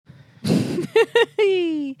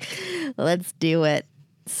Let's do it,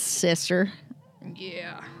 sister.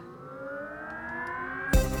 Yeah.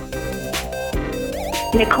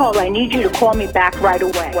 Nicole, I need you to call me back right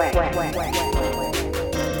away.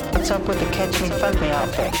 What's up with the catch me, fuck me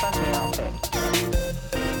outfit?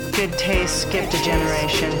 Good taste, skipped a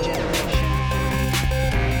generation.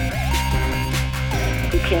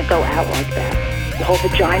 You can't go out like that. The whole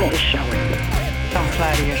vagina is showing. Don't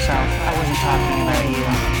flatter yourself. I wasn't talking about you.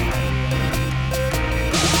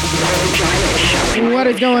 The whole vagina is showing. What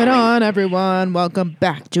is going on, everyone? Welcome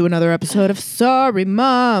back to another episode of Sorry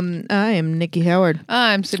Mom. I am Nikki Howard.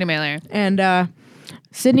 I'm Sydney Mailer. And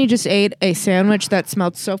Sydney just ate a sandwich that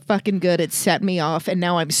smelled so fucking good it set me off, and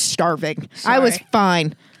now I'm starving. Sorry. I was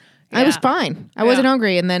fine. I was fine. I wasn't Yeah.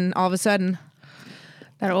 hungry, and then all of a sudden...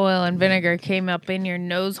 That oil and vinegar came up in your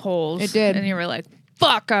nose holes. It did. And you were like,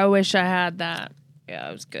 fuck, I wish I had that. Yeah,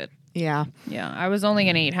 it was good. Yeah. Yeah, I was only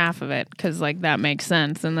going to eat half of it because, like, that makes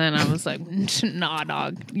sense. And then I was like, nah,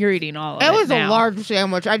 dog, you're eating all of it. It was now. a large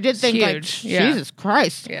sandwich. I did think, huge. like, Yeah. Jesus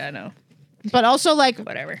Christ. Yeah, I know. But also, like,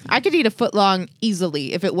 Whatever. I could eat a foot long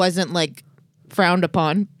easily if it wasn't, like, frowned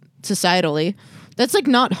upon societally. That's, like,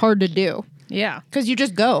 not hard to do. Yeah. Because you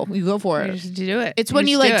just go. You go for You it. just do it. It's when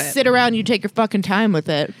you, just like, do it. sit around, you take your fucking time with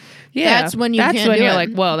it. Yeah. That's when you That's can't when do you're it. like,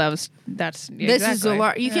 well, that's This exactly. is a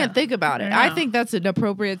lot. You can't think about it. I know. think that's an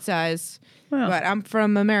appropriate size. Well. But I'm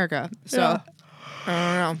from America, so Yeah.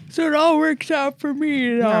 I don't know. So it all works out for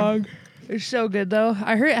me, dog. It's so good, though.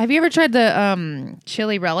 I heard. Have you ever tried the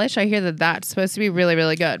chili relish? I hear that that's supposed to be really,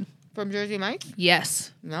 really good. From Jersey Mike's?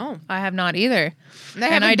 Yes. No. I have not either. They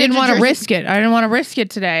And haven't I been didn't to want to Jersey- risk it. I didn't want to risk it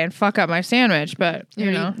today and fuck up my sandwich, but, you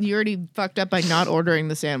know. You already fucked up by not ordering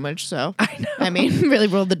the sandwich, so I know. I mean, really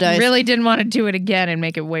rolled the dice. Really didn't want to do it again and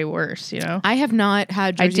make it way worse, you know? I have not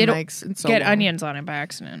had I Jersey did Mike's in so get long. onions on it by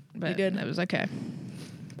accident, but did? it was okay.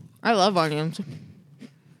 I love onions.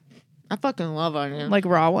 I fucking love onions. Like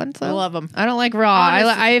raw ones, though? I love them. I don't like raw.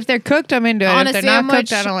 On a if they're cooked, I'm into it. On If a they're not sandwich,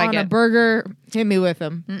 cooked, I don't like on it. a burger, hit me with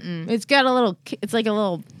them. It's got a little. It's like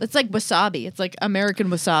wasabi. It's like American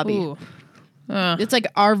wasabi. Ooh. It's like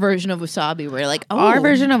our version of wasabi. Where you're like, oh, Our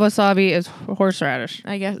version of wasabi is horseradish.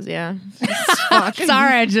 I guess, yeah.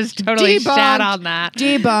 Sorry, I just totally Debunked. shat on that.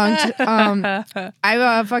 Debunked.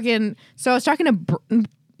 I fucking. So I was talking to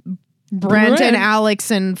Brent and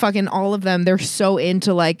Alex and fucking all of them. They're so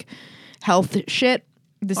into like health shit.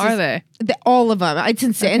 Are they? All of them. It's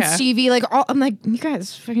insane. Okay. And Stevie, like, I'm like, you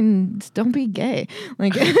guys fucking don't be gay.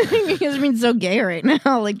 Like, you guys are being so gay right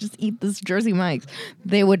now. Like, just eat this Jersey Mike's.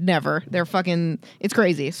 They would never. They're fucking, it's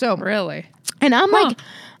crazy. So, Really? and I'm like,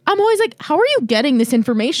 I'm always like, how are you getting this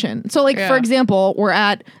information? So, like, Yeah. for example, we're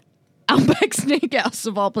at Outback Steakhouse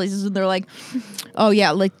of all places, and they're like, oh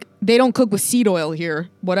yeah, like they don't cook with seed oil here,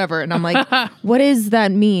 whatever. And I'm like, what does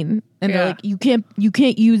that mean? And they're Yeah. like, you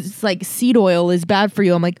can't use like seed oil is bad for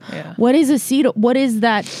you. I'm like, Yeah. what is a seed? What is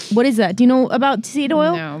that? What is that? Do you know about seed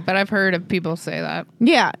oil? No, but I've heard of people say that.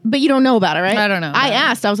 Yeah, but you don't know about it, right? I don't know I about it.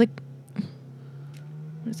 asked. I was like,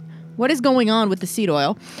 what is going on with the seed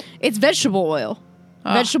oil? It's vegetable oil.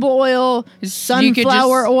 Oh. Vegetable oil, You could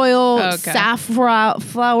sunflower just- oil, Okay.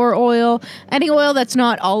 safflower oil. Any oil that's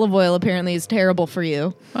not olive oil apparently is terrible for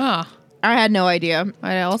you. Oh, I had no idea.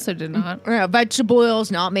 I also did not. Yeah, vegetable oil is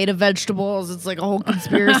not made of vegetables. It's like a whole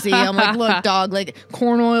conspiracy. I'm like, look, dog, like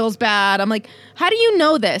corn oil's bad. I'm like, how do you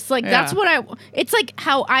know this? Like, that's Yeah. what it's like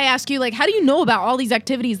how I ask you, like, how do you know about all these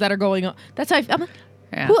activities that are going on? That's how I'm like,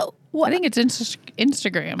 Yeah. what? I think it's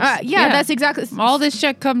Instagram. Yeah, that's exactly. All this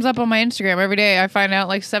shit comes up on my Instagram every day. I find out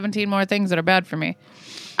like 17 more things that are bad for me.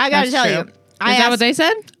 I gotta That's tell true. you. Is that what they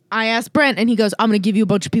said? I asked Brent, and he goes, I'm going to give you a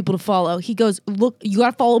bunch of people to follow. He goes, look, you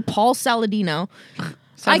got to follow Paul Saladino.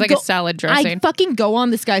 Sounds like a salad dressing. I fucking go on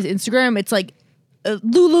this guy's Instagram. It's like,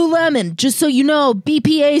 Lululemon, just so you know,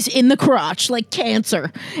 BPA's in the crotch, like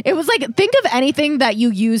cancer. It was like, think of anything that you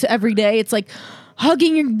use every day. It's like,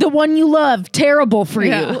 hugging the one you love, terrible for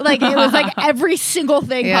you. Like, it was like every single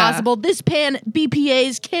thing possible. This pan,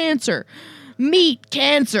 BPA's cancer. Meat,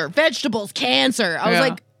 cancer. Vegetables, cancer. I was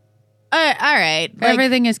like, all right. Like,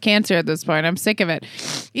 Everything is cancer at this point. I'm sick of it.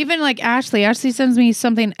 Even like Ashley sends me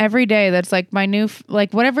something every day that's like my new,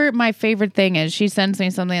 like whatever my favorite thing is, she sends me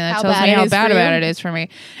something that How tells bad me it how is bad for about you? it is for me.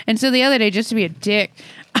 And so the other day, just to be a dick,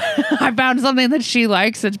 I found something that she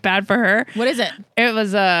likes that's bad for her. what is it? It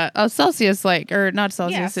was a Celsius, like, or not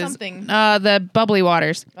Celsius. Yeah, is, something. The bubbly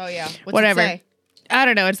waters. Oh, yeah. What's Whatever. It say? I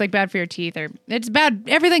don't know. It's like bad for your teeth, or it's bad.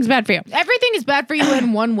 Everything's bad for you. Everything is bad for you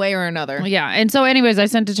in one way or another. Yeah. And so anyways, I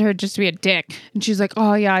sent it to her just to be a dick. And she's like,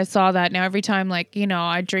 oh, yeah, I saw that. Now every time, like, you know,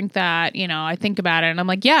 I drink that, you know, I think about it. And I'm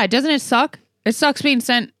like, yeah, doesn't it suck? It sucks being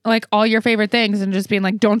sent like all your favorite things and just being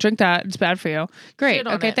like, don't drink that. It's bad for you. Great. Shit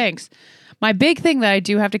on Okay, it. thanks. My big thing that I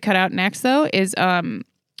do have to cut out next though is is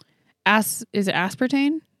it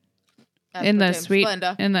aspartame? In the sweet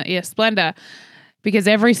Splenda. Splenda. Because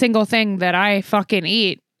every single thing that I fucking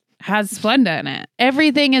eat has Splenda in it.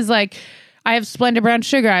 Everything is like, I have Splenda brown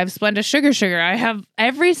sugar. I have Splenda sugar. I have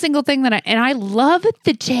every single thing and I love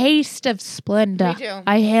the taste of Splenda. Me too.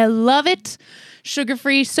 I love it.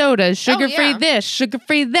 Sugar-free sodas, sugar-free this,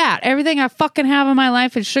 sugar-free that. Everything I fucking have in my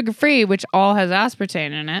life is sugar-free, which all has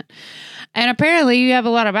aspartame in it. And apparently you have a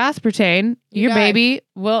lot of aspartame. Your baby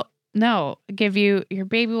will, your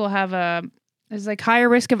baby will have there's like higher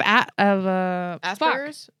risk of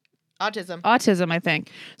Asperger's? autism, I think.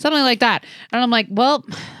 Something like that. And I'm like, well,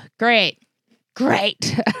 great.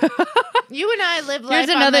 You and I live life. Here's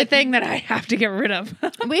another thing that I have to get rid of.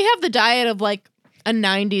 We have the diet of like a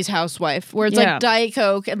 90s housewife where it's like Diet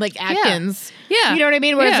Coke and like Atkins. Yeah. You know what I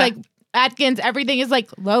mean? Where it's like Atkins, everything is like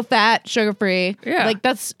low fat, sugar free. Yeah. Like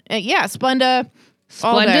that's, Splenda.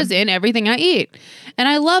 Splenda's in everything I eat. And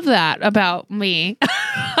I love that about me.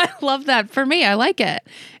 I love that for me. I like it.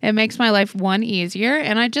 It makes my life easier.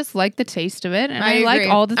 And I just like the taste of it. And I like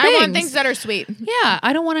all the things. I want things that are sweet. Yeah.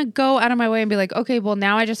 I don't want to go out of my way and be like, okay, well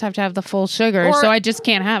now I just have to have the full sugar. So I just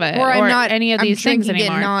can't have it. Or I'm not any of these things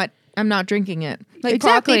anymore. I'm not drinking it. Like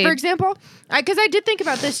Exactly. coffee, for example. Because I did think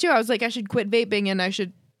about this too. I was like, I should quit vaping and I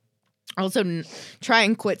should also try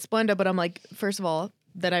and quit Splenda. But I'm like, first of all,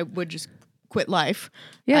 that I would just quit life.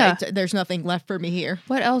 Yeah. There's nothing left for me here.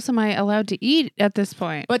 What else am I allowed to eat at this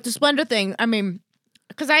point? But the Splenda thing, I mean,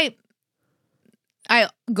 because I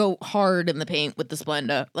go hard in the paint with the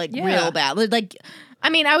Splenda, like real bad. Like, I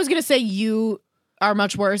mean, I was gonna say you are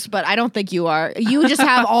much worse, but I don't think you are. You just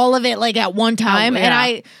have all of it like at one time, and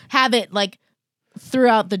I have it like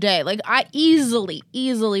throughout the day. Like I easily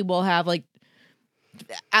will have like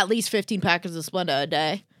at least 15 packets of Splenda a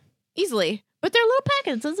day, easily. But they're little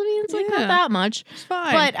packets. Doesn't mean it's like not that much. It's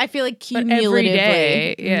fine. But I feel like But cumulatively,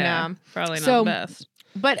 every day, probably not the best.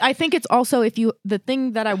 But I think it's also the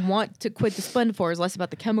thing that I want to quit the Splenda for is less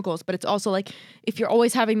about the chemicals, but it's also like if you're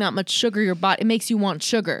always having that much sugar, your body, it makes you want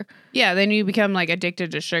sugar. Yeah, then you become like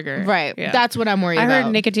addicted to sugar. Right. Yeah. That's what I'm worried about. I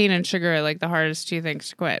heard nicotine and sugar are like the hardest two things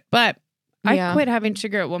to quit. But I quit having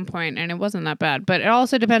sugar at one point and it wasn't that bad. But it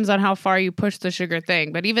also depends on how far you push the sugar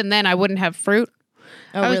thing. But even then I wouldn't have fruit.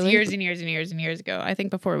 Oh, I was really? years ago. I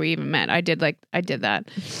think before we even met, I did that.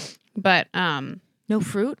 But no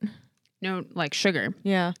fruit? no like sugar.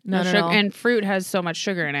 Yeah. No No sugar. no. And fruit has so much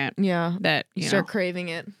sugar in it. Yeah. That You you start know, craving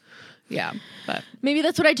it. yeah. But Maybe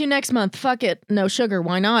that's what I do next month. Fuck it. No sugar.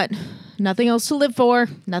 Why not? Nothing else to live for.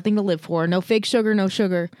 Nothing to live for. No fake sugar. No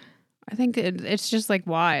sugar. I think it's just like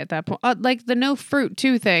why at that point, like the no fruit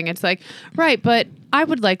too thing. It's like right, but I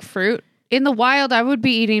would like fruit in the wild. I would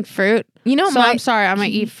be eating fruit. You know, so I'm sorry, I'm gonna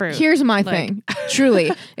eat fruit. Here's my thing.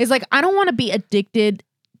 Truly, is like I don't want to be addicted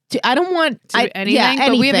to. I don't want anything,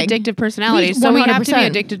 but we have addictive personalities, so we have to be 100%.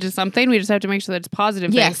 addicted to something. We just have to make sure that it's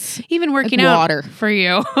positive. Yes. things. Even working Like out water. for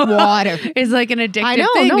you, Water. is like an addictive I know,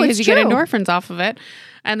 thing no, because it's you get true. endorphins off of it,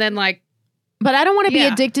 and then like. But I don't want to be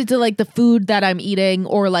Yeah. addicted to like the food that I'm eating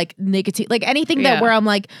or like nicotine, like anything that Yeah. where I'm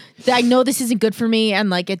like, I know this isn't good for me,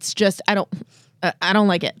 and like it's just I don't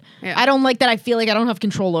like it. Yeah. I don't like that. I feel like I don't have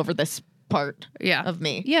control over this part Yeah. of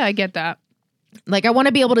me. Yeah, I get that. Like I want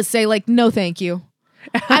to be able to say like no, thank you.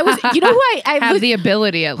 I was, you know who I Have was, the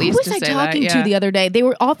ability at who least was to I say talking that. to Yeah. the other day? They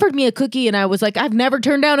were offered me a cookie, and I was like, I've never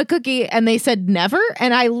turned down a cookie, and they said never,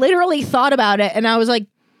 and I literally thought about it, and I was like,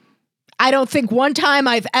 I don't think one time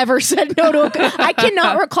I've ever said no to a cookie. I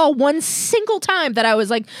cannot recall one single time that I was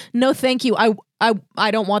like, no, thank you.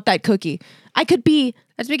 I don't want that cookie. I could be.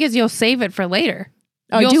 That's because you'll save it for later.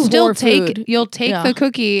 I do You'll still whore take food. you'll take Yeah. the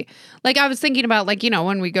cookie. Like I was thinking about like, you know,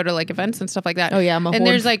 when we go to like events and stuff like that. Oh, yeah, I'm a and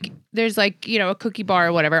whore. there's like, you know, a cookie bar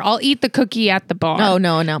or whatever. I'll eat the cookie at the bar. Oh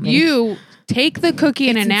no, not me. You take the cookie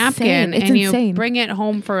in a It's napkin insane. It's and you insane. bring it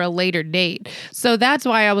home for a later date. So that's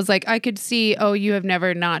why I was like, I could see, oh, you have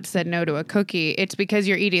never not said no to a cookie. It's because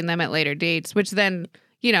you're eating them at later dates, which then,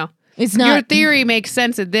 you know, It's your not. theory makes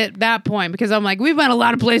sense at that point because I'm like, we've been a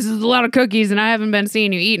lot of places with a lot of cookies and I haven't been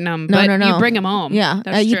seeing you eating them. No, but no, no. you bring them home. Yeah,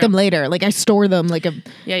 That's I eat true. them later. Like I store them like a.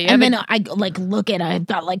 Yeah, you and haven't- then I like look at. I've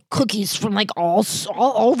got like cookies from like all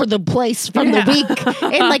over the place from the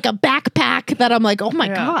week in like a backpack that I'm like, oh my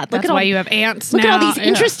Yeah. god, look That's at all. why you have ants Look now. at all these Yeah.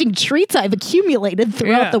 interesting treats I've accumulated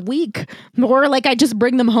throughout Yeah. the week. Or like I just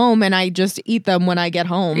bring them home and I just eat them when I get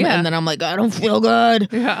home. Yeah. And then I'm like, I don't feel good.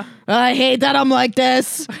 Yeah. I hate that I'm like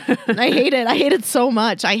this. I hate it. I hate it so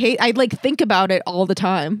much. I like think about it all the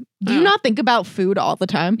time. Do you not think about food all the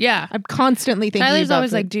time? Yeah. I'm constantly thinking Tyler's about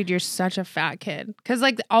always food. like, dude, you're such a fat kid. Because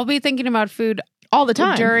like I'll be thinking about food all the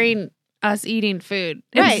time during us eating food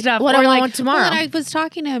and right. stuff. What or do I like, want tomorrow? Well, and I was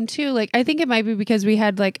talking to him too. Like I think it might be because we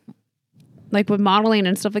had like with modeling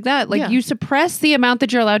and stuff like that. Like you suppress the amount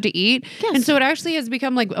that you're allowed to eat. Yes. And so it actually has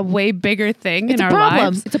become like a way bigger thing it's in a our problem.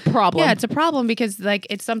 lives. It's a problem. Yeah, it's a problem because like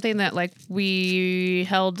it's something that like we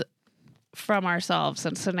held from ourselves.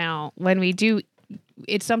 And so now when we do,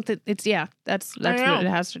 it's something, that's what it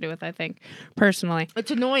has to do with, I think, personally.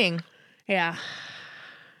 It's annoying. Yeah.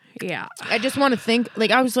 Yeah. I just want to think,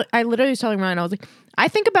 like, I literally was telling Ryan, I was like, I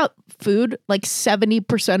think about food, like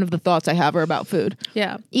 70% of the thoughts I have are about food.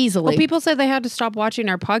 Yeah. Easily. Well, people said they had to stop watching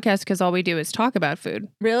our podcast because all we do is talk about food.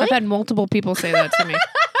 Really? I've had multiple people say that to me.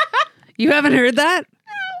 You haven't heard that?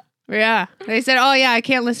 Yeah. They said, oh, yeah, I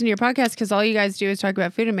can't listen to your podcast because all you guys do is talk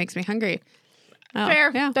about food. It makes me hungry. Oh,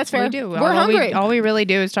 fair. Yeah, That's fair. We do. We're hungry. All we really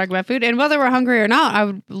do is talk about food. And whether we're hungry or not, I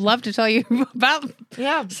would love to tell you about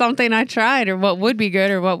something I tried or what would be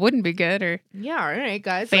good or what wouldn't be good or Yeah, all right,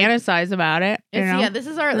 guys. fantasize about it. You know? Yeah, this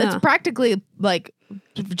is our, it's practically like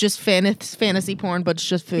just fantasy porn, but it's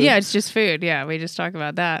just food. Yeah, it's just food. Yeah, we just talk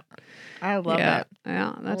about that. I love that.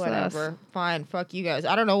 Yeah, that's Whatever. us. Fine. Fuck you guys.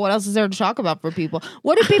 I don't know what else is there to talk about for people.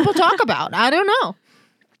 What do people talk about? I don't know.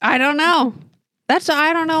 I don't know.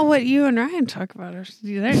 I don't know what you and Ryan talk about.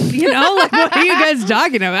 You know, like what are you guys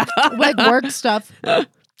talking about? Like work stuff. Well,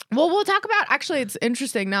 we'll talk about, actually, it's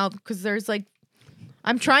interesting now because there's like,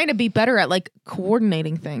 I'm trying to be better at like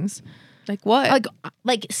coordinating things. Like what?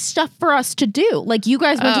 Like stuff for us to do. Like you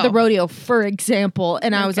guys went to the rodeo, for example,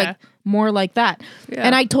 and I was like, more like that. Yeah.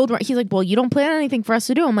 And I told him, he's like, well, you don't plan anything for us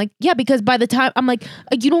to do. I'm like, yeah, because by the time, I'm like,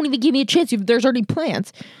 you don't even give me a chance. There's already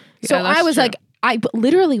plans. So I was like, I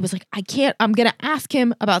literally was like, I can't, I'm going to ask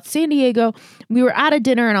him about San Diego. We were at a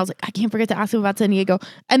dinner and I was like, I can't forget to ask him about San Diego.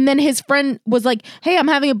 And then his friend was like, hey, I'm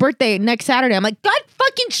having a birthday next Saturday. I'm like, God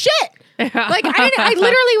fucking shit. Like I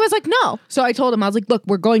literally was like, no. So I told him, I was like, look,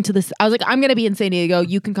 we're going to this. I was like, I'm going to be in San Diego.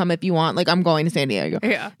 You can come if you want. Like, I'm going to San Diego.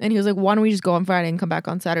 Yeah. And he was like, why don't we just go on Friday and come back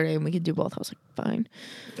on Saturday and we could do both. I was like, fine.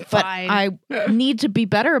 But I need to be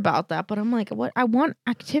better about that. But I'm like, what? I want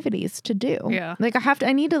activities to do. Yeah. Like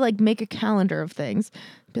I need to like make a calendar of things.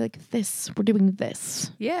 Be like, we're doing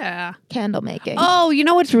this. Yeah. Candle making. Oh, you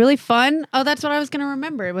know what's really fun? Oh, that's what I was going to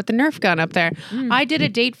remember with the Nerf gun up there. I did a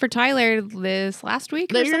date for Tyler this last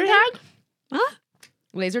week. Laser tag? Huh?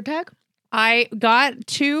 Laser tag? I got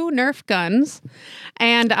 2 Nerf guns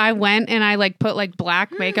and I went and I like put like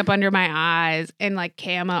black makeup under my eyes and like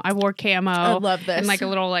camo. I wore camo. I love this. And like a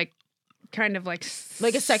little like kind of like a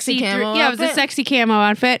sexy see-through. camo Yeah, it was a outfit? sexy camo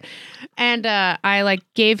outfit. And I like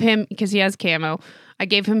gave him, because he has camo, I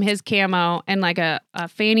gave him his camo and like a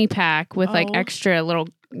fanny pack with like extra little,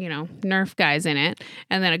 you know, Nerf guys in it.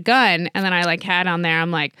 And then a gun. And then I like had on there,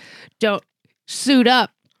 I'm like, don't suit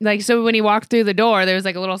up. Like, so when he walked through the door, there was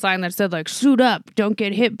like a little sign that said like, suit up, don't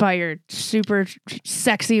get hit by your super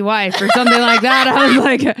sexy wife or something like that. I was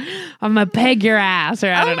like, I'm gonna peg your ass,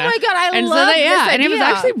 or I don't know. Oh my God, I and love so this idea. And it was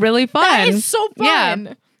actually really fun. That is so fun.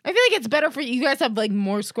 Yeah. I feel like it's better for you guys have like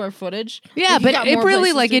more square footage. Yeah, Like, you but got it more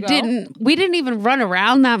really places like to it go. we didn't even run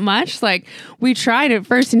around that much. Like we tried at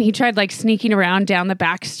first and he tried like sneaking around down the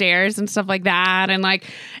back stairs and stuff like that. And like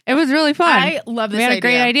it was really fun. I love this We had a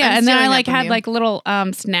great idea. I'm And then I stealing like that from had you. like little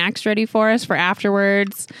snacks ready for us for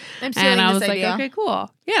afterwards. I'm stealing And I this was idea. like, okay, cool.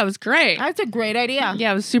 Yeah, it was great. That's a great idea.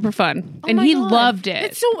 Yeah, it was super fun. Oh and my he God. loved it.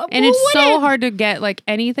 It's so- and who it's so wouldn't? hard to get like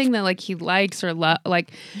anything that like he likes or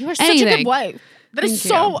like You are such anything. a good wife. That is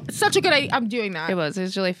Thank such a good idea. I'm doing that. It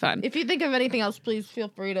was really fun. If you think of anything else, please feel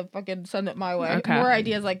free to fucking send it my way. Okay. More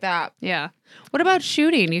ideas like that. Yeah. What about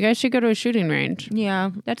shooting? You guys should go to a shooting range.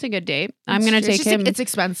 Yeah. That's a good date. I'm going to take him. It's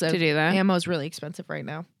expensive to do that. Ammo's really expensive right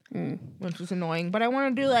now, which is annoying. But I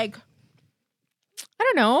want to do like, I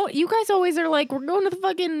don't know. You guys always are like, we're going to the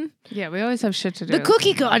fucking Yeah, we always have shit to do. the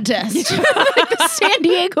cookie contest, like the San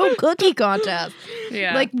Diego cookie contest.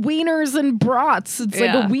 Yeah. Like wieners and brats. It's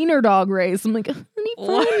like Yeah. a wiener dog race. I'm like, I need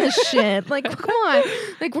fun in this shit. Like, come on.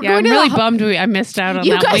 Like we're Yeah, going I'm to really the bummed I missed out on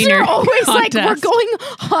You that guys wiener are always like, we're contest. going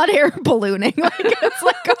hot air ballooning. Like it's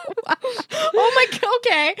like, oh my god,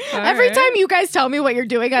 okay. Every right. time you guys tell me what you're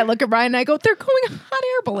doing, I look at Ryan and I go, they're going hot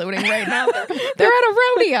air ballooning right now. They're at a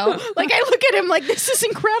rodeo. Like I look at him like this is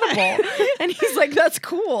incredible. And he's like, that's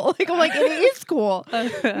cool. Like, I'm like, it is cool.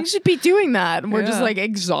 You should be doing that. And we're just like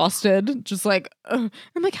exhausted. Just like, I'm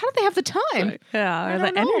like, how do they have the time? Yeah, or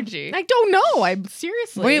the energy. I don't know. I'm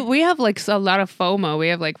seriously. We have like a lot of FOMO. We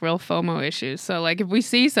have like real FOMO issues. So like if we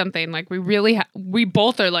see something, like we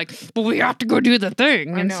both are like, well, we have to go do the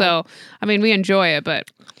thing. And so, I mean, we enjoy it, but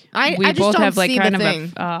I we just both don't have like see kind the of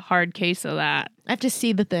thing. a hard case of that. I have to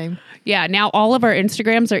see the thing. Yeah. Now all of our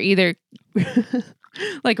Instagrams are either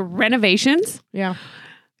like renovations,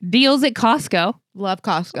 deals at Costco, Love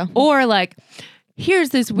Costco, or like, here's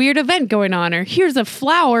this weird event going on, or here's a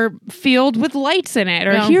flower field with lights in it,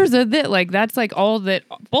 or here's like that's like all that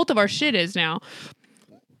both of our shit is now.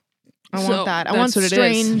 I want that. I want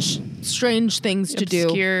strange things to do.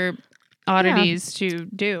 Obscure oddities to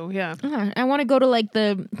do. Yeah. I want to go to like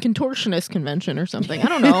the contortionist convention or something. I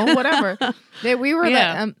don't know. Whatever. We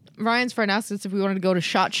were Ryan's friend asked us if we wanted to go to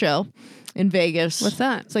SHOT Show in Vegas. What's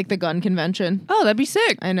that? It's like the gun convention. Oh, that'd be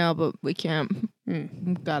sick. I know, but we can't.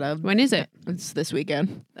 Gotta. When is it? It's this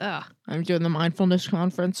weekend. Ugh. I'm doing the mindfulness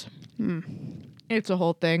conference. It's a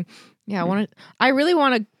whole thing. Yeah, I really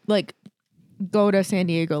want to like go to San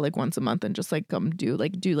Diego like once a month and just like come do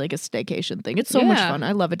like a staycation thing. It's so much fun.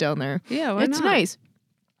 I love it down there. Yeah, why it's not? nice.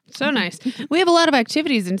 So nice. We have a lot of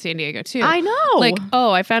activities in San Diego too. I know. Like,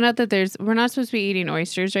 I found out that we're not supposed to be eating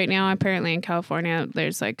oysters right now. Apparently in California,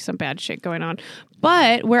 there's like some bad shit going on.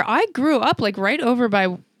 But where I grew up, like right over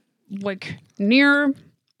by like near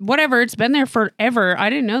whatever, it's been there forever. I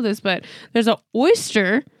didn't know this, but there's an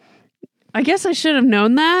oyster. I guess I should have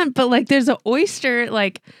known that, but like there's an oyster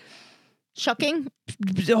like shucking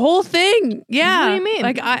the whole thing. Yeah. What do you mean?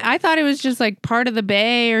 Like I thought it was just like part of the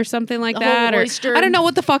bay or something like the that. Whole or oyster, I don't know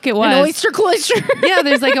what the fuck it was. An oyster cloister. Yeah,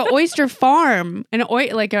 there's like an oyster farm,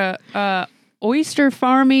 like a oyster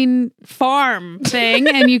farming farm thing,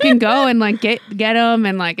 and you can go and like get them,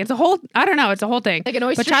 and like it's a whole thing. Like an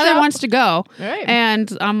oyster But Tyler shop? wants to go, Right.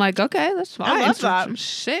 and I'm like, okay, that's fine. I love that.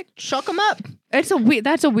 Sick. Shuck them up. That's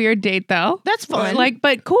a weird date though. That's fun. Like,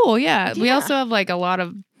 but cool. Yeah. We Yeah. also have like a lot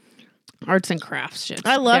of arts and crafts shit.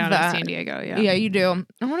 I love down that. In San Diego. Yeah. Yeah, you do.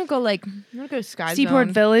 I want to go Sky Seaport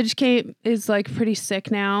Zone. Village is like pretty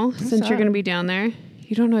sick now since you're that? going to be down there.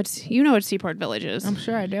 You don't know what Seaport Village is. I'm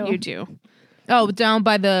sure I do. You do. Oh, down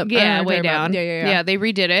by the Way down. Yeah. They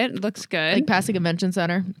redid it. It looks good. Like past the convention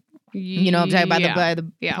center. You know, I'm talking about by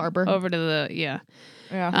the harbor. Over to the Yeah.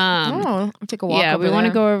 I'll take a walk. Yeah, over we want to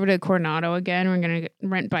there. go over to Coronado again. We're gonna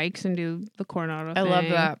rent bikes and do the Coronado thing. I love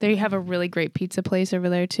that. They have a really great pizza place over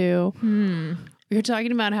there too. We were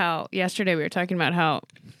talking about how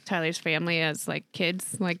Tyler's family as like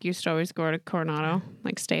kids like used to always go to Coronado,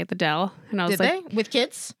 like stay at the Del. And I was Did like, they with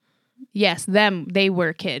kids? yes, they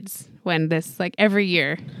were kids when this like every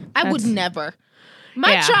year. I would That's- never.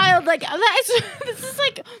 My Yeah. child, like this is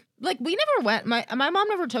like we never went. My mom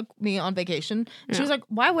never took me on vacation. She was like,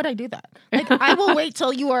 "Why would I do that? Like, I will wait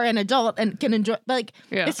till you are an adult and can enjoy. Like,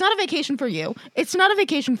 it's not a vacation for you. It's not a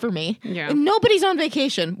vacation for me. Yeah. And nobody's on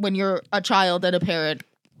vacation when you're a child and a parent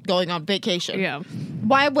going on vacation. Yeah.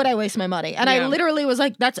 Why would I waste my money? And I literally was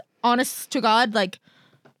like, that's honest to God, like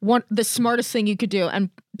the smartest thing you could do.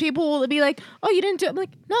 And people will be like, oh, you didn't do it. I'm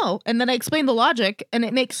like, no. And then I explain the logic and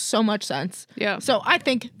it makes so much sense. Yeah. So I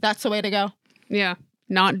think that's the way to go. Yeah.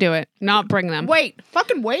 Not do it. Not bring them.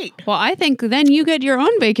 Fucking wait. Well, I think then you get your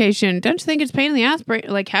own vacation. Don't you think it's a pain in the ass,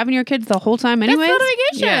 like having your kids the whole time anyways? That's not a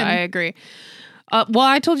vacation. Yeah, I agree. Well,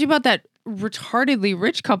 I told you about that retardedly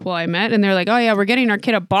rich couple I met, and they're like, oh yeah, we're getting our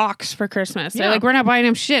kid a box for Christmas. They're like, we're not buying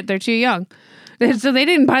them shit. They're too young. So they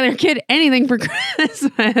didn't buy their kid anything for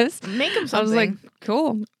Christmas. Make them something. I was like,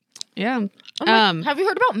 cool. Yeah. Have you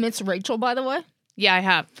heard about Miss Rachel, by the way? Yeah, I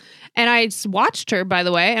have. And I watched her, by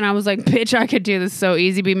the way, and I was like, bitch, I could do this so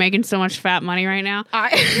easy, be making so much fat money right now.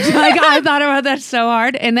 I thought about that so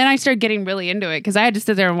hard. And then I started getting really into it because I had to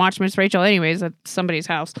sit there and watch Miss Rachel anyways at somebody's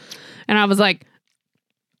house. And I was like,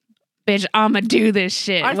 bitch, I'm going to do this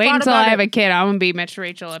shit. Wait until I have a kid. I'm going to be Miss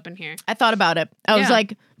Rachel up in here. I thought about it. I was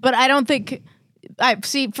like, but I don't think...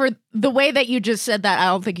 for the way that you just said that, I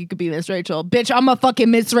don't think you could be Miss Rachel. Bitch, I'm a fucking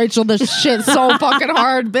Miss Rachel this shit so fucking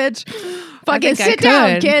hard, bitch. Fucking sit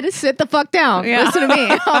down, kid. Sit the fuck down. Yeah. Listen to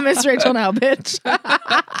me. I'm Miss Rachel now, bitch.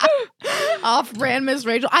 Off-brand Miss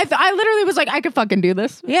Rachel. I literally was like, I could fucking do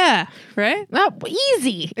this. Yeah. Right?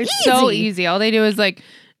 Easy. It's so easy. All they do is like,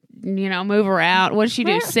 move her out. What does she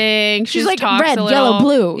do? Sing. She's like talks red, a little. yellow,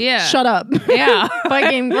 blue. Yeah. Shut up. Yeah.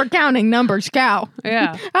 Fucking, we're counting numbers, cow.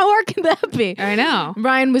 Yeah. How hard can that be? I know.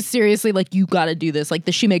 Ryan was seriously like, you gotta do this. Like,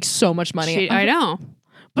 she makes so much money. I know.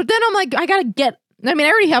 But then I'm like, I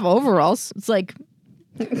already have overalls. It's like,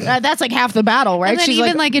 that's like half the battle, right? And then She's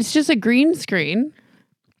even like it's just a green screen.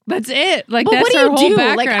 That's it. Like, But that's what do her you whole do?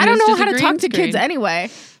 background. Like, I don't is know just how a to green talk to kids screen. anyway.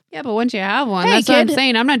 Yeah, but once you have one, Hey, that's what I'm kid.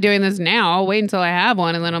 saying. I'm not doing this now. I'll wait until I have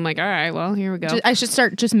one, and then I'm like, all right, well, here we go. I should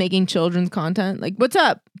start just making children's content. Like, what's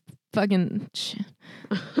up? Fucking.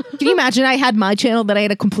 Can you imagine I had my channel, that I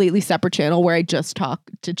had a completely separate channel where I just talk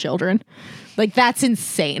to children? Like, that's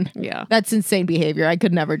insane. Yeah. That's insane behavior. I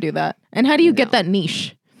could never do that. And how do you get that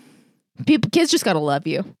niche? Kids just gotta love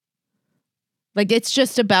you. Like, it's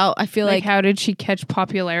just about, I feel like how did she catch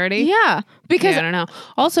popularity? yeah, because I don't know.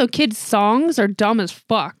 Also, kids' songs are dumb as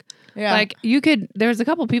fuck. yeah. Like, there's a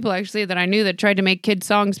couple people actually that I knew that tried to make kids'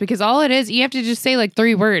 songs because all it is, you have to just say like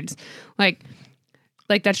 3 words. Like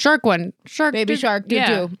that shark one. Shark. Baby shark, Yeah.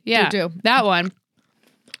 doo-doo, Yeah. doo-doo. That one.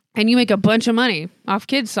 And you make a bunch of money off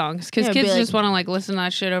kids' songs because Yeah, it'd be kids like, just want to like listen to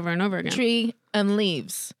that shit over and over again. tree and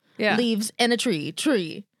leaves. Yeah. Leaves and a tree.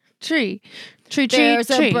 Tree. Tree. There's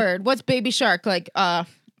a bird. What's baby shark? Like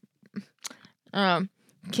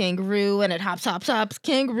kangaroo and it hops hops hops.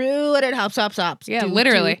 Kangaroo and it hops hops hops. Yeah,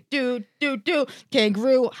 literally. Do.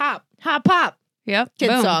 Kangaroo hop hop hop. Yep. Kid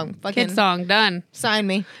Boom. song. Fucking Kid song done. sign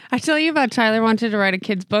me. I tell you about Tyler wanted to write a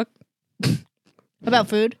kid's book. About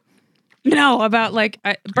food. No, about like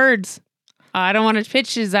birds. I don't want to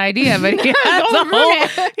pitch his idea, but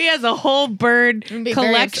he has a whole bird be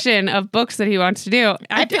collection of books that he wants to do.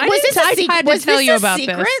 I had to Was tell this you a about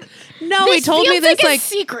secret? this. No, he told me feels this like like a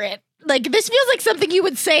secret. Like, this feels like something you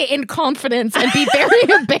would say in confidence and be very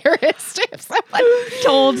embarrassed if someone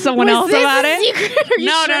told someone Was else this about a it. secret? Are you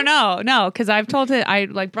sure? No, because I've told it. I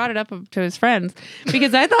like brought it up to his friends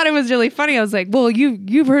because I thought it was really funny. I was like, "Well,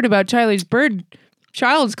 you've heard about Charlie's bird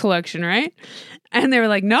child's collection, right?" And they were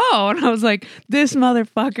like, "No," and I was like, "This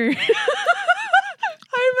motherfucker."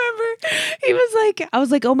 I remember he was like, I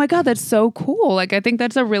was like, "Oh my god, that's so cool! Like, I think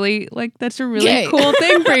that's a really Yay. cool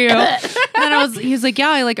thing for you." And he was like, "Yeah,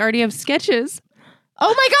 I like already have sketches."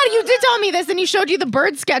 Oh my god, you did tell me this and he showed you the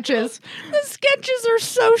bird sketches. The sketches are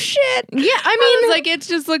so shit. Yeah, I I mean, was like, it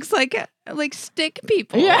just looks like stick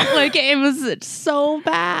people. Yeah. Like it's so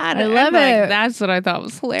bad. I love And, like, it. that's what I thought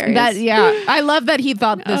was hilarious. I love that he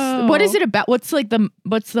thought this. Oh. What is it about? What's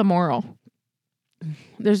the moral?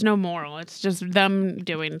 There's no moral. It's just them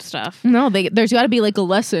doing stuff. No, there's got to be like a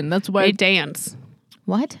lesson. That's why. They dance.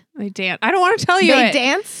 What? They dance. I don't want to tell you They it.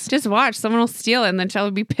 dance? Just watch. Someone will steal it and then Charlie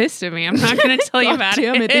will be pissed at me. I'm not going to tell you about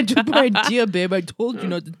Damn it. it! They took my idea, babe. I told you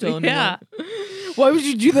not to tell anyone. Yeah. Why would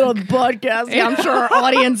you do that on the podcast? Yeah, I'm sure our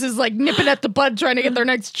audience is like nipping at the bud trying to get their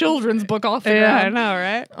next children's book off the Yeah, I ground. know,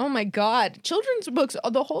 right? Oh my god, children's books,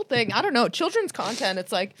 the whole thing. I don't know, children's content.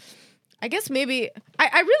 It's like, I guess maybe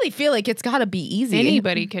I really feel like it's got to be easy.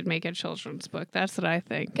 Anybody could make a children's book. That's what I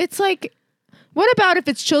think. It's like, what about if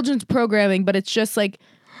it's children's programming, but it's just like,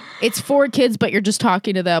 it's for kids, but you're just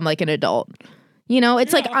talking to them like an adult. You know,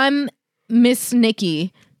 it's like I'm Miss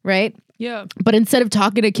Nikki, right? Yeah. But instead of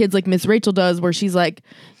talking to kids like Miss Rachel does, where she's like,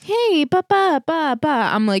 "Hey, ba ba ba ba,"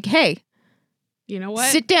 I'm like, "Hey, You know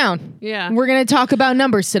what? sit down. Yeah. We're gonna talk about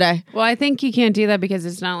numbers today." Well, I think you can't do that because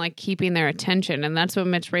it's not like keeping their attention, and that's what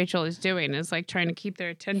Mitch Rachel is doing. Is like trying to keep their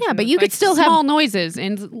attention. Yeah, but with, you could like, still have- small noises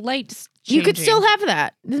and lights. You could changing. still have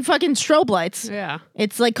that. The fucking strobe lights. Yeah.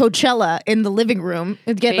 It's like Coachella in the living room.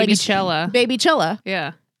 It'd get like BABYCHELLA. BABYCHELLA.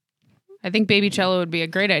 Yeah. I think BABYCHELLA would be a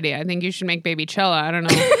great idea. I think you should make BABYCHELLA. I don't know.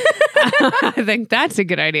 I think that's a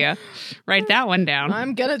good idea. Write that one down.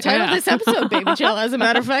 I'm gonna title this episode BABYCHELA. As a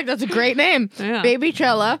matter of fact, that's a great name. Yeah.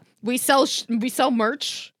 BABYCHELA. We sell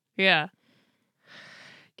merch. Yeah.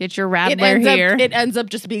 Get your Rattler here. It ends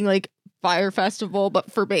up just being like Fire Festival,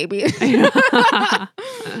 but for babies.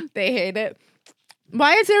 They hate it.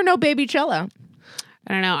 Why is there no BABYCHELA?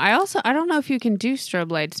 I don't know. I don't know if you can do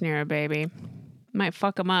strobe lights near a baby. Might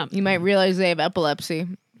fuck them up. You might realize they have epilepsy.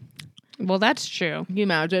 Well, that's true. Can you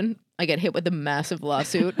imagine? I get hit with a massive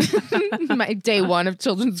lawsuit. My day one of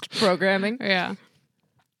children's programming. Yeah.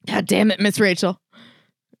 God damn it, Miss Rachel.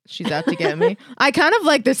 She's out to get me. I kind of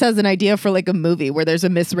like this as an idea for like a movie where there's a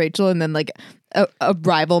Miss Rachel and then like a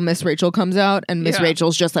rival Miss Rachel comes out and Miss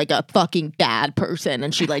Rachel's just like a fucking bad person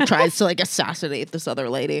and she like tries to like assassinate this other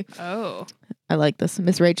lady. Oh. I like this.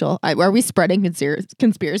 Miss Rachel. Are we spreading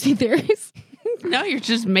conspiracy theories? No, you're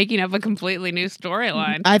just making up a completely new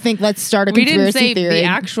storyline. I think let's start a We didn't conspiracy say theory. the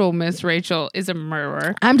actual Miss Rachel is a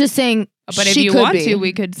murderer. I'm just saying, But if she you could want be. to,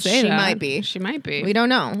 we could say she that. might be. She might be. We don't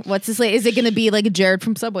know. What's this? Is it going to be like a Jared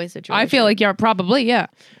from Subway situation? I feel like you're probably, yeah.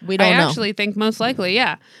 We don't I know. actually think most likely,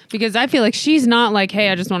 yeah. Because I feel like she's not like, hey,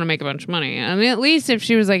 I just want to make a bunch of money. I mean, at least if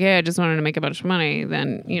she was like, hey, I just wanted to make a bunch of money,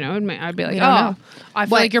 then, you know, I'd be like, don't know. I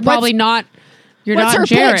feel like you're probably not, you're What's not her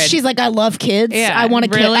Jared. pitch? She's like, I love kids. Yeah, I want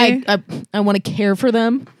to really? I want to care for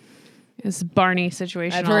them. This Barney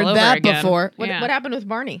situation. I've all heard over that again. before. Yeah. What happened with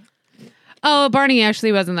Barney? Oh, Barney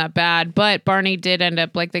actually wasn't that bad, but Barney did end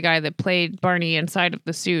up, like the guy that played Barney inside of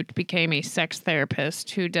the suit became a sex therapist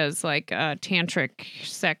who does like tantric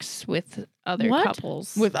sex with other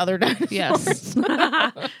couples. With other dinosaurs? Yes.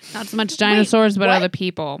 Not so much dinosaurs, but what? other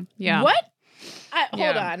people. Yeah. What?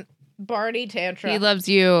 Hold on. Barney Tantra. He loves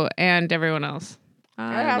you and everyone else.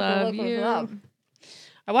 I love you.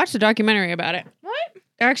 I watched a documentary about it. What?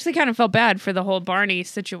 I actually kind of felt bad for the whole Barney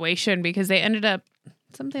situation because they ended up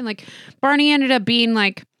something like Barney ended up being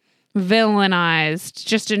like villainized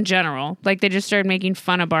just in general. Like they just started making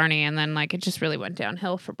fun of Barney and then like it just really went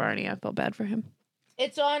downhill for Barney. I felt bad for him.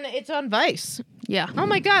 It's on Vice. Yeah. Oh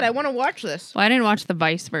my God, I want to watch this. Well, I didn't watch the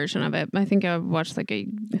Vice version of it. I think I watched like a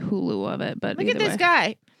Hulu of it, but Look at this way.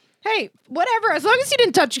 guy. Hey, whatever. As long as he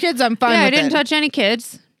didn't touch kids, I'm fine with it. Yeah, I didn't touch any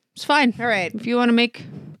kids. It's fine. All right. If you want to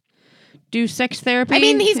do sex therapy. I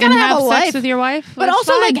mean, he's going gonna to have a sex life with your wife. But that's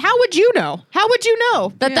also, fine. like, how would you know? How would you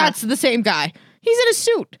know that Yeah. that's the same guy? He's in a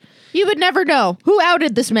suit. You would never know. Who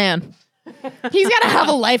outed this man? He's got to have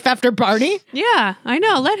a life after Barney. Yeah, I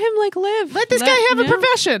know. Let him like live. Let this guy have a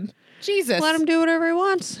profession. Jesus. Let him do whatever he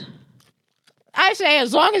wants. I say,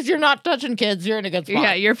 as long as you're not touching kids, you're in a good spot.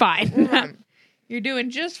 Yeah, you're fine. You're doing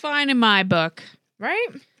just fine in my book. Right?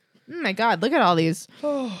 Oh my God, look at all these.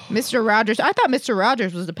 Mr. Rogers. I thought Mr.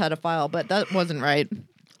 Rogers was a pedophile, but that wasn't right.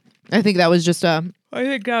 I think that was just I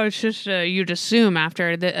think that was just you'd assume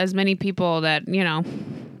after as many people that, you know,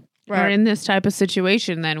 are in this type of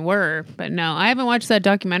situation than were. But no, I haven't watched that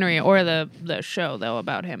documentary or the show, though,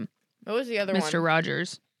 about him. What was the other Mr. one?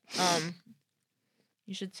 Rogers.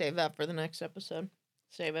 You should save that for the next episode.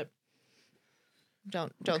 Save it.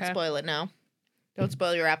 Don't Okay. spoil it now. Don't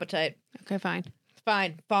spoil your appetite. Okay, fine.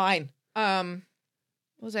 Fine. What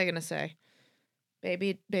was I gonna say?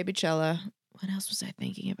 BABYCHELLA. What else was I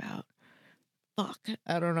thinking about? Fuck.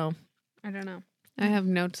 I don't know. I have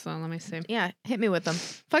notes, though. Let me see. Yeah, hit me with them.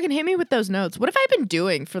 Fucking hit me with those notes. What have I been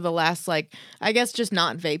doing for the last, like, I guess just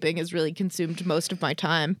not vaping has really consumed most of my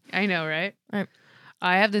time. I know, right? Right.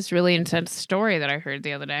 I have this really intense story that I heard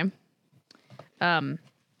the other day.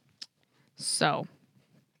 So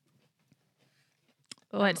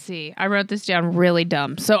let's see. I wrote this down really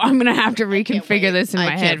dumb, so I'm gonna have to reconfigure this in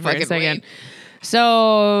my head for a second.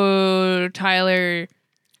 So Tyler's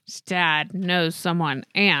dad knows someone,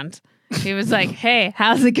 and he was like, "Hey,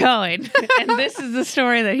 how's it going?" And this is the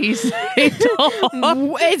story that he told.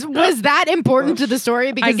 Was that important to the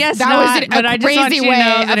story? Because I guess that not, was but I a just want crazy you to way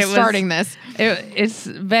know that of it was- starting this.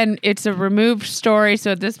 It's a removed story,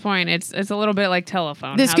 so at this point, it's a little bit like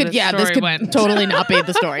telephone. This could went. totally not be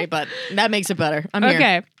the story, but that makes it better. I'm here.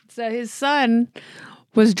 Okay, so his son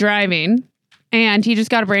was driving, and he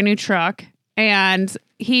just got a brand new truck, and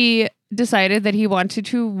he decided that he wanted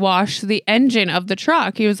to wash the engine of the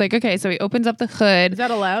truck. He was like, okay, so he opens up the hood. Is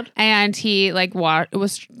that allowed? And he like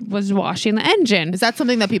was washing the engine. Is that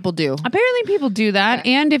something that people do? Apparently people do that.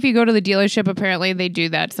 Okay. And if you go to the dealership, apparently they do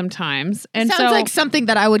that sometimes. And Sounds so like something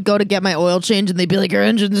that I would go to get my oil change and they'd be like, your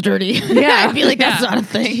engine's dirty. yeah, I'd be like, that's not a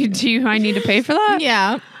thing. Do I need to pay for that?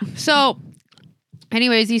 Yeah. So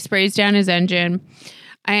anyways, he sprays down his engine.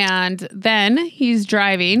 And then he's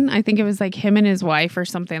driving. I think it was like him and his wife or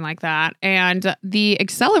something like that. And the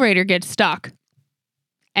accelerator gets stuck.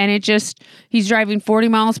 And he's driving 40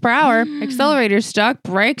 miles per hour. Accelerator's stuck.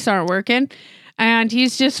 Brakes aren't working. And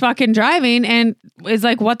he's just fucking driving and is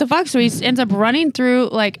like, what the fuck? So he ends up running through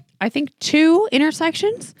like, I think 2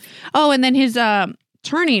 intersections. Oh, and then his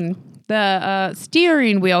turning, the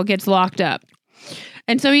steering wheel gets locked up.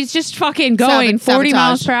 And so he's just fucking going 40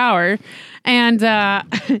 miles per hour. And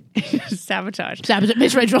sabotage.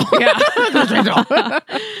 Miss Rachel. Yeah. Miss Rachel.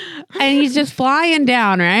 And he's just flying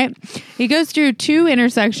down, right? He goes through 2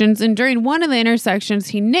 intersections, and during one of the intersections,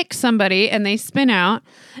 he nicks somebody and they spin out,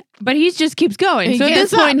 but he just keeps going. So at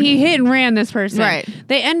this point, he hit and ran this person. Right.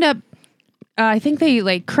 They end up, I think they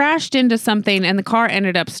like crashed into something and the car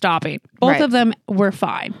ended up stopping. Both of them were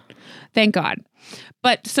fine. Thank God.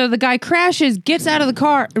 But so the guy crashes, gets out of the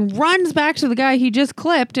car, and runs back to the guy he just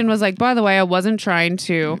clipped and was like, by the way, I wasn't trying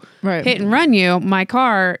to hit and run you. My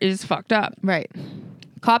car is fucked up. Right.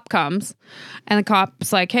 Cop comes and the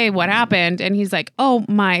cop's like, hey, what happened? And he's like, oh,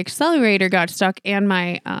 my accelerator got stuck and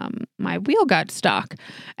my wheel got stuck.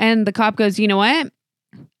 And the cop goes, you know what?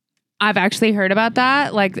 I've actually heard about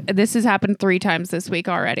that. Like, this has happened 3 times this week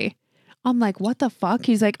already. I'm like, what the fuck?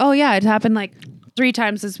 He's like, oh yeah, it happened like 3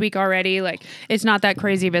 times this week already. Like, it's not that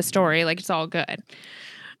crazy of a story. Like, it's all good.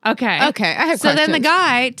 Okay. I have So then the questions.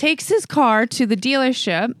 guy takes his car to the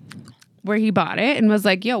dealership where he bought it and was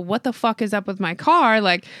like, yo, what the fuck is up with my car?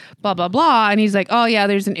 Like, blah, blah, blah. And he's like, oh, yeah,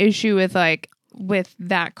 there's an issue with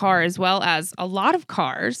that car as well as a lot of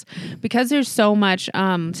cars because there's so much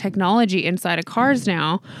technology inside of cars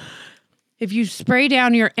now. If you spray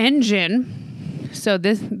down your engine,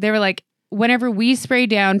 they were like, whenever we spray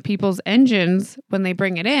down people's engines when they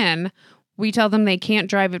bring it in, we tell them they can't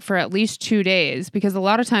drive it for at least 2 days because a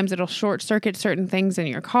lot of times it'll short circuit certain things in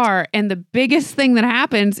your car. And the biggest thing that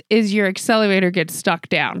happens is your accelerator gets stuck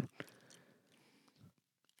down.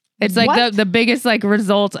 It's like the biggest like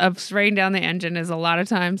result of spraying down the engine is a lot of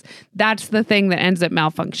times that's the thing that ends up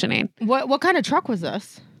malfunctioning. What kind of truck was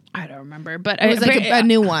this? I don't remember, but it was like a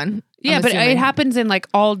new one. Yeah, but it happens in like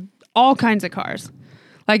all kinds of cars.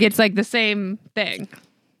 Like it's like the same thing.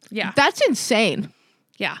 Yeah. That's insane.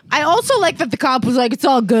 Yeah. I also like that the cop was like, it's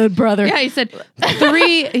all good, brother. Yeah, he said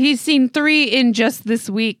 3, he's seen 3 in just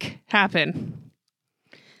this week happen.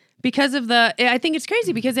 Because of I think it's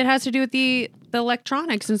crazy because it has to do with the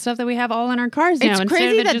electronics and stuff that we have all in our cars now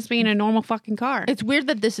instead of it just being a normal fucking car. It's weird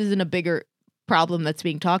that this isn't a bigger problem that's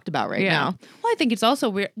being talked about right now. Well, I think it's also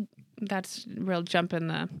weird. That's a real jump in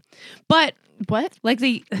the... But, what? Like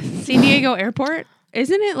the San Diego airport...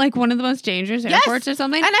 Isn't it like one of the most dangerous airports or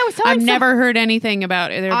something? And I was telling I've never heard anything about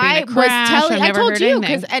there being a crash. I told you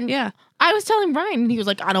because yeah, I was telling Ryan and he was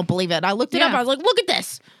like, I don't believe it. And I looked it up. I was like, look at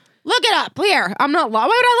this. Look it up here. I'm not. Why would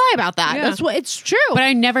I lie about that? Yeah. That's what it's true. But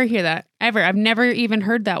I never hear that ever. I've never even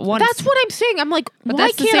heard that once. That's what I'm saying. I'm like, but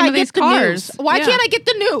why can't I get the news? Why can't I get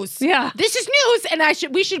the news? Yeah, this is news,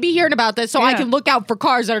 and we should be hearing about this so I can look out for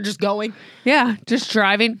cars that are just going. Yeah, just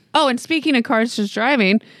driving. Oh, and speaking of cars just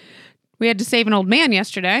driving. We had to save an old man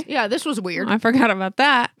yesterday. Yeah, this was weird. I forgot about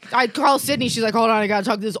that. I call Sydney. She's like, hold on, I gotta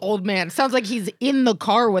talk to this old man. Sounds like he's in the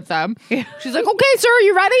car with them. Yeah. She's like, okay, sir, are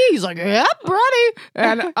you ready? He's like, yep, ready.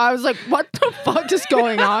 And I was like, what the fuck is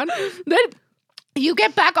going on? Then you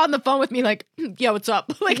get back on the phone with me like, yeah, what's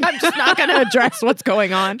up? Like, I'm just not gonna address what's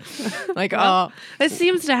going on. Like, it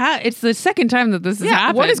seems to have. It's the second time that this has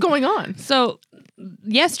happened. What is going on? So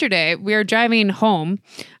yesterday we were driving home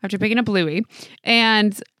after picking up Louie,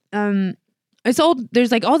 and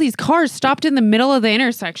there's like all these cars stopped in the middle of the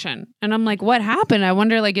intersection. And I'm like, what happened? I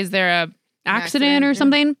wonder, like, is there a accident or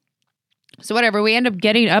something? So whatever, we end up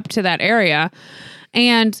getting up to that area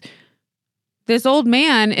and this old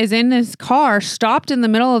man is in this car stopped in the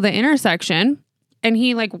middle of the intersection and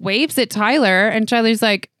he like waves at Tyler and Tyler's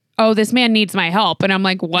like, oh, this man needs my help. And I'm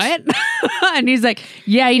like, what? And he's like,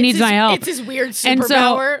 yeah, he needs my help. It's his weird superpower. And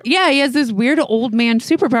so, yeah, he has this weird old man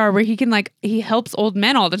superpower where he can he helps old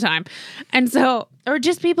men all the time. And so, or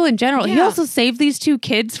just people in general. Yeah. He also saved these 2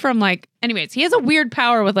 kids from anyways, he has a weird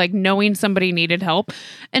power with knowing somebody needed help.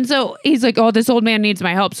 And so he's like, oh, this old man needs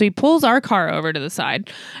my help. So he pulls our car over to the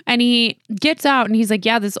side and he gets out and he's like,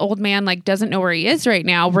 yeah, this old man doesn't know where he is right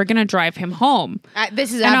now. We're going to drive him home.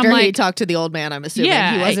 This is after he talked to the old man, I'm assuming.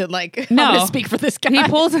 Yeah, he wasn't I'm going to speak for this guy. He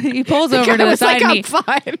pulls over to the side and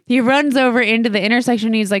fine. He runs over into the intersection.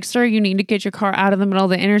 And he's like, sir, you need to get your car out of the middle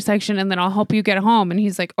of the intersection and then I'll help you get home. And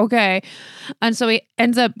he's like, okay. And so he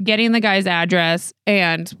ends up getting the guy's address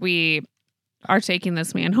and we are taking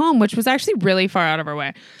this man home, which was actually really far out of our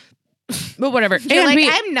way. But whatever. You're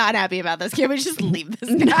I'm not happy about this. Can we just leave this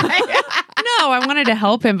guy? No, I wanted to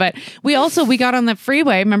help him, but we got on the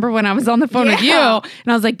freeway. Remember when I was on the phone with you? And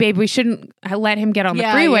I was like, babe, we shouldn't let him get on the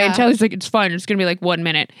freeway. And Charlie's like, it's fine. It's going to be 1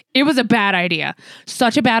 minute. It was a bad idea.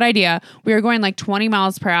 Such a bad idea. We were going 20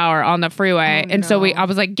 miles per hour on the freeway. So I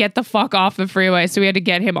was like, get the fuck off the freeway. So we had to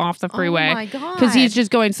get him off the freeway. Oh my God. Because he's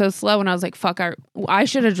just going so slow. And I was like, fuck, I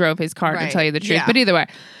should have drove his car to tell you the truth. Yeah. But either way.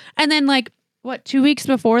 And then 2 weeks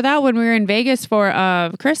before that, when we were in Vegas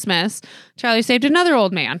for Christmas, Charlie saved another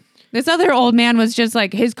old man. This other old man was just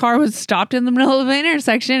his car was stopped in the middle of an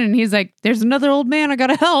intersection and he's like, there's another old man, I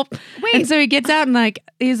gotta help. Wait. And so he gets out and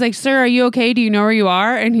he's like, sir, are you okay? Do you know where you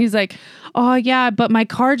are? And he's like, oh yeah, but my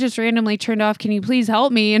car just randomly turned off. Can you please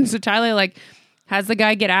help me? And so Tyler has the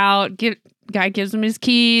guy get out, guy gives him his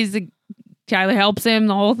keys. Tyler helps him,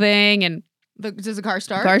 the whole thing. And does the car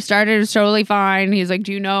start? Car started. It was totally fine. He's like,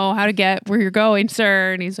 do you know how to get where you're going,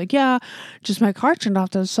 sir? And he's like, yeah, just my car turned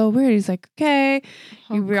off. That was so weird. He's like, okay,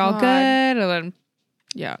 we're all good. And then,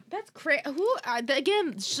 yeah. That's crazy. Again,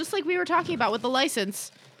 it's just like we were talking about with the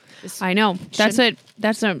license. I know.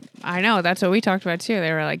 I know. That's what we talked about too.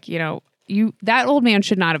 They were like, that old man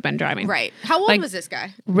should not have been driving. Right. How old was this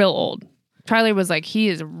guy? Real old. Charlie was like, he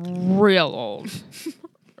is real old.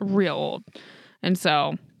 Real old. And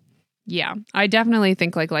so... yeah, I definitely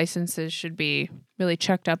think licenses should be really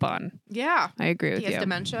checked up on. Yeah. I agree with you. He has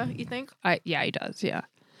dementia, you think? Yeah, he does. Yeah.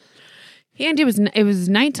 And it was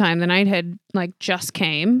nighttime. The night had like just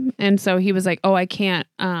came, and so he was like, "Oh, I can't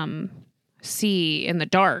see in the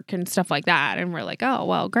dark and stuff like that." And we're like, "Oh,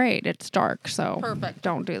 well, great, it's dark, so Perfect.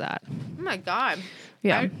 Don't do that." Oh my God.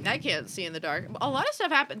 Yeah, I can't see in the dark. A lot of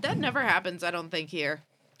stuff happens. That never happens, I don't think, here.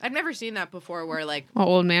 I've never seen that before where, like... An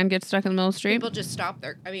old man gets stuck in the middle of the street? People just stop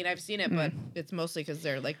there. I mean, I've seen it, but it's mostly because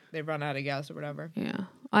they're, like, they run out of gas or whatever. Yeah.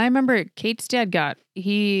 I remember Kate's dad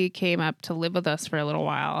he came up to live with us for a little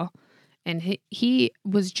while, and he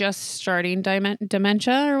was just starting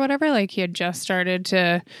dementia or whatever. Like, he had just started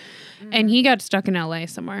to... And he got stuck in LA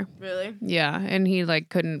somewhere. Really? Yeah, and he, like,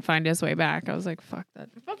 couldn't find his way back. I was like, fuck that.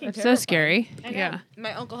 That's so terrifying. scary. Yeah.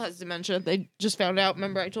 My uncle has dementia. They just found out.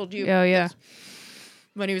 Remember I told you? Oh, yeah.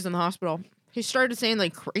 When he was in the hospital. He started saying,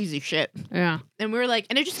 like, crazy shit. Yeah. And we were like...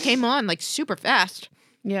 And it just came on, like, super fast.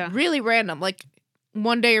 Yeah. Really random. Like,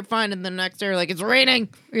 one day you're fine, and the next day you're like, it's raining.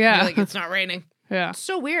 Yeah. You're like, it's not raining. Yeah. It's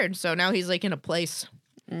so weird. So now he's, like, in a place.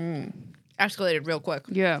 Escalated real quick.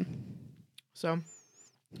 Yeah. So...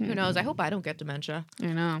 Who knows? I hope I don't get dementia. I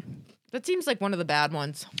know. That seems like one of the bad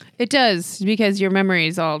ones. It does, because your memory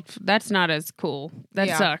is all... That's not as cool.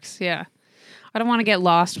 That sucks, yeah. I don't want to get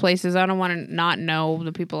lost places. I don't want to not know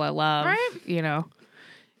the people I love. Right? You know?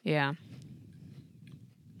 Yeah.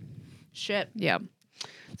 Shit. Yeah.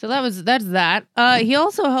 So that's that. He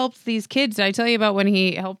also helps these kids. Did I tell you about when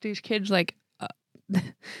he helped these kids, like,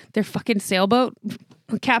 their fucking sailboat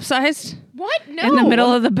capsized? What? No. In the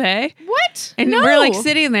middle of the bay. What? And no. we're like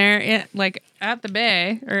sitting there at the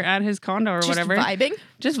bay or at his condo or Just whatever.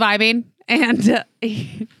 Just vibing. And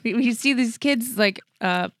we see these kids, like,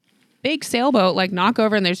 big sailboat, like, knock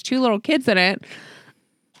over, and there's two little kids in it.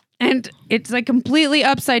 And it's, like, completely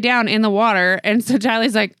upside down in the water. And so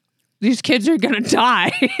Tyler's like, these kids are going to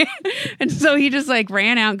die. And so he just, like,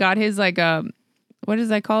 ran out, got his, like, what is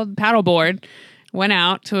that called? Paddleboard. Went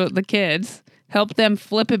out to the kids, helped them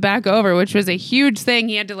flip it back over, which was a huge thing.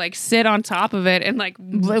 He had to, like, sit on top of it and, like,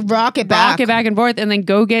 rock it back and forth, and then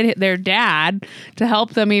go get their dad to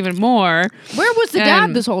help them even more. Where was the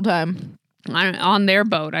dad this whole time? On their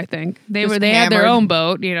boat, I think. They Just had their hammered. own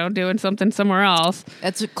boat, you know, doing something somewhere else.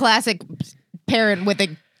 That's a classic parent with a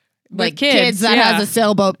like kids, that yeah. has a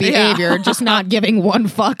sailboat behavior, just not giving one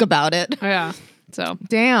fuck about it. Yeah. So,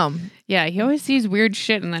 damn. Yeah, he always sees weird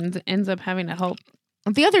shit and then ends up having to help.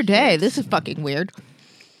 The other day, this is fucking weird.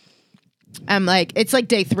 I'm like, it's like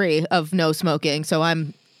day 3 of no smoking, so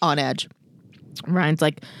I'm on edge. Ryan's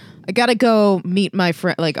like, I gotta go meet my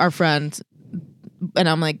friend, like our friends, and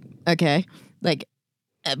I'm like, okay, like,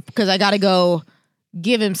 because I gotta go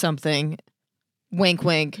give him something. Wink,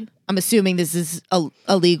 wink. I'm assuming this is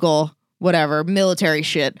illegal, whatever, military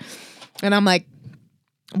shit. And I'm like,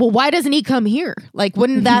 well, why doesn't he come here? Like,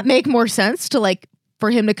 wouldn't that make more sense to, like,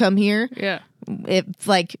 for him to come here? Yeah. If,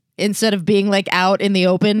 like, instead of being, like, out in the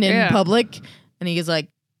open in public. And he's like,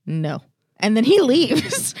 no. And then he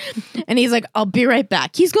leaves. And he's like, I'll be right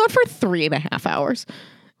back. He's gone for 3.5 hours.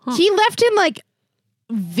 Huh. He left in, like,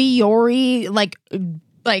 Viore,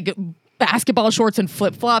 like basketball shorts and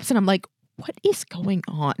flip-flops. And I'm like, what is going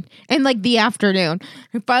on? And, like, the afternoon.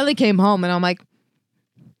 He finally came home, and I'm like,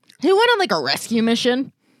 he went on, like, a rescue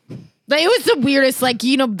mission. Like, it was the weirdest, like,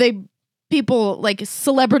 you know, people, like,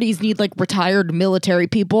 celebrities need, like, retired military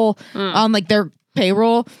people on, like, their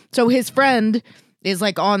payroll. So his friend is,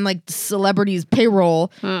 like, on, like, the celebrity's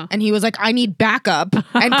payroll. And he was like, I need backup.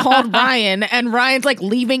 And called Ryan. And Ryan's, like,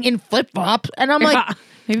 leaving in flip-flop. And I'm like...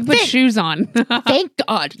 Maybe put shoes on. Thank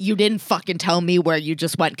God you didn't fucking tell me where you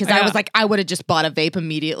just went. Because I was like, I would have just bought a vape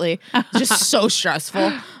immediately. Just so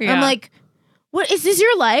stressful. Yeah. I'm like, what? Is this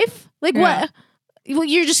your life? Like, what? Well,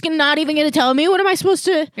 you're just not even going to tell me? What am I supposed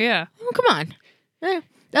to? Yeah. Oh, come on.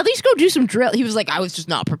 At least go do some drill. He was like, I was just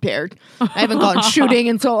not prepared. I haven't gone shooting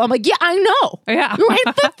until... I'm like, yeah, I know. Yeah. You're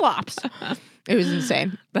wearing flip-flops. It was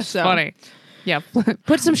insane. That's funny. Yeah,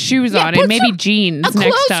 put some shoes on and maybe jeans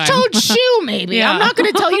next time. A closed-toed shoe, maybe. Yeah. I'm not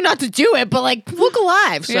going to tell you not to do it, but, like, look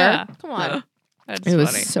alive, sir. Yeah. Come on. That's funny.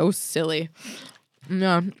 Was so silly.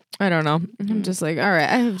 No, I don't know. I'm just like, all right.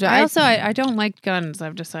 I don't like guns,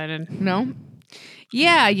 I've decided. No?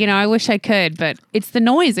 Yeah, you know, I wish I could, but it's the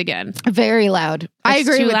noise again. Very loud. I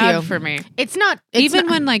agree too with loud you. For me. It's not. Even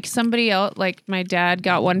when, like, somebody else, like, my dad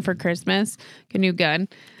got one for Christmas, a new gun.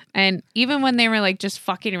 And even when they were, like, just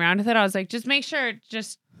fucking around with it, I was like, just make sure,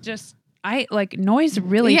 noise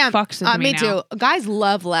really fucks with me now. Too. Guys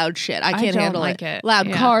love loud shit. I can't handle it.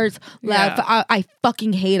 Loud cars, loud. I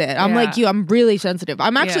fucking hate it. I'm like you. I'm really sensitive.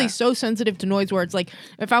 I'm actually so sensitive to noise where it's like,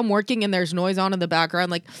 if I'm working and there's noise on in the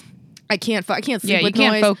background, like, I can't sleep with noise. Yeah, you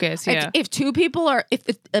can't focus. Yeah. If two people are,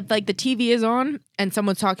 if like the TV is on and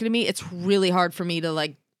someone's talking to me, it's really hard for me to,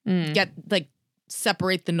 like, get like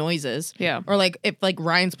separate the noises. Yeah. Or like if like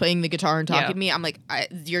Ryan's playing the guitar and talking Yeah. to me, I'm like,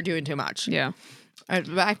 you're doing too much. Yeah.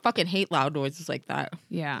 I fucking hate loud noises like that.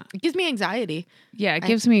 Yeah. It gives me anxiety. Yeah. It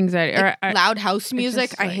gives me anxiety. Like, loud house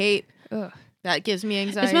music, just, I like, hate. Ugh. That gives me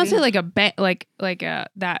anxiety. It's mostly like a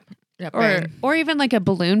that. Yeah, Or even like a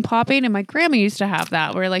balloon popping, and my grandma used to have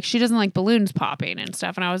that where like she doesn't like balloons popping and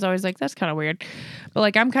stuff, and I was always like, that's kind of weird, but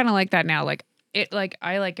like I'm kind of like that now. Like it, like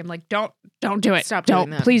I like am like don't do it. Stop don't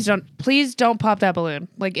doing that. please don't pop that balloon.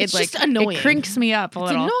 Like It's it like just annoying. It crinks me up a It's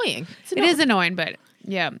little. annoying. It is annoying, but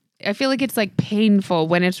yeah, I feel like it's like painful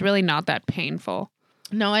when it's really not that painful.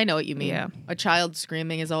 No, I know what you mean. Yeah. A child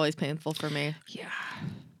screaming is always painful for me. Yeah.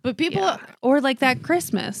 But people, Or like that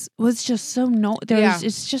Christmas was just so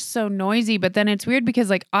it's just so noisy. But then it's weird because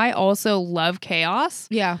like I also love chaos.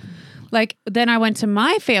 yeah, Like then I went to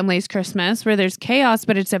my family's Christmas where there's chaos,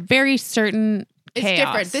 but it's a very certain it's chaos.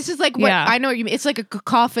 different. This is like what I know what you mean. It's like a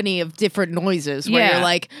cacophony of different noises where Yeah. you're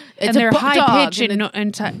like, it's and they're a high dog, pitch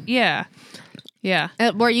yeah.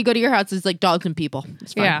 where you go to your house is like dogs and people.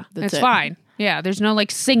 It's fine. Yeah, That's it's it. fine. Yeah, there's no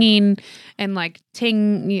like singing and like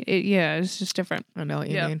ting. Yeah, it's just different. I know what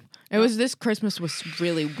you Yeah. mean. It was this Christmas was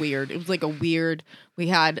really weird. It was like a weird. We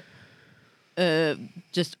had,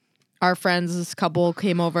 just our friends. This couple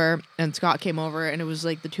came over and Scott came over, and it was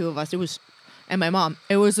like the two of us. It was, and my mom.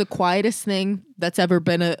 It was the quietest thing that's ever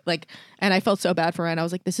been and I felt so bad for Ryan. I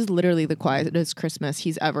was like, this is literally the quietest Christmas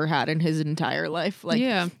he's ever had in his entire life. Like,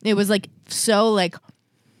 Yeah. it was like so like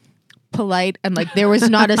polite and like there was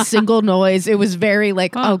not a single noise. It was very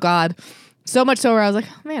like, oh God. So much so where I was like,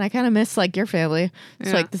 oh, man, I kind of miss like your family. It's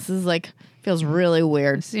Yeah. like, this is like, feels really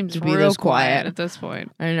weird. It seems to be real this quiet at this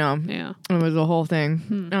point. I know. Yeah. It was a whole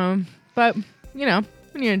thing. But you know,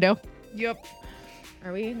 what are you gonna do? Yep.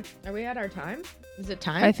 Are we at our time? Is it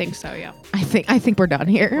time? I think so. Yeah. I think we're done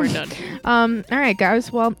here. We're done. All right,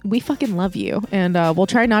 guys. Well, we fucking love you, and we'll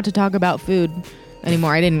try not to talk about food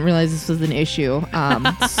anymore. I didn't realize this was an issue.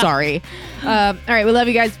 Sorry. All right, we love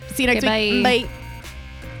you guys. See you next Okay, week. bye. Bye.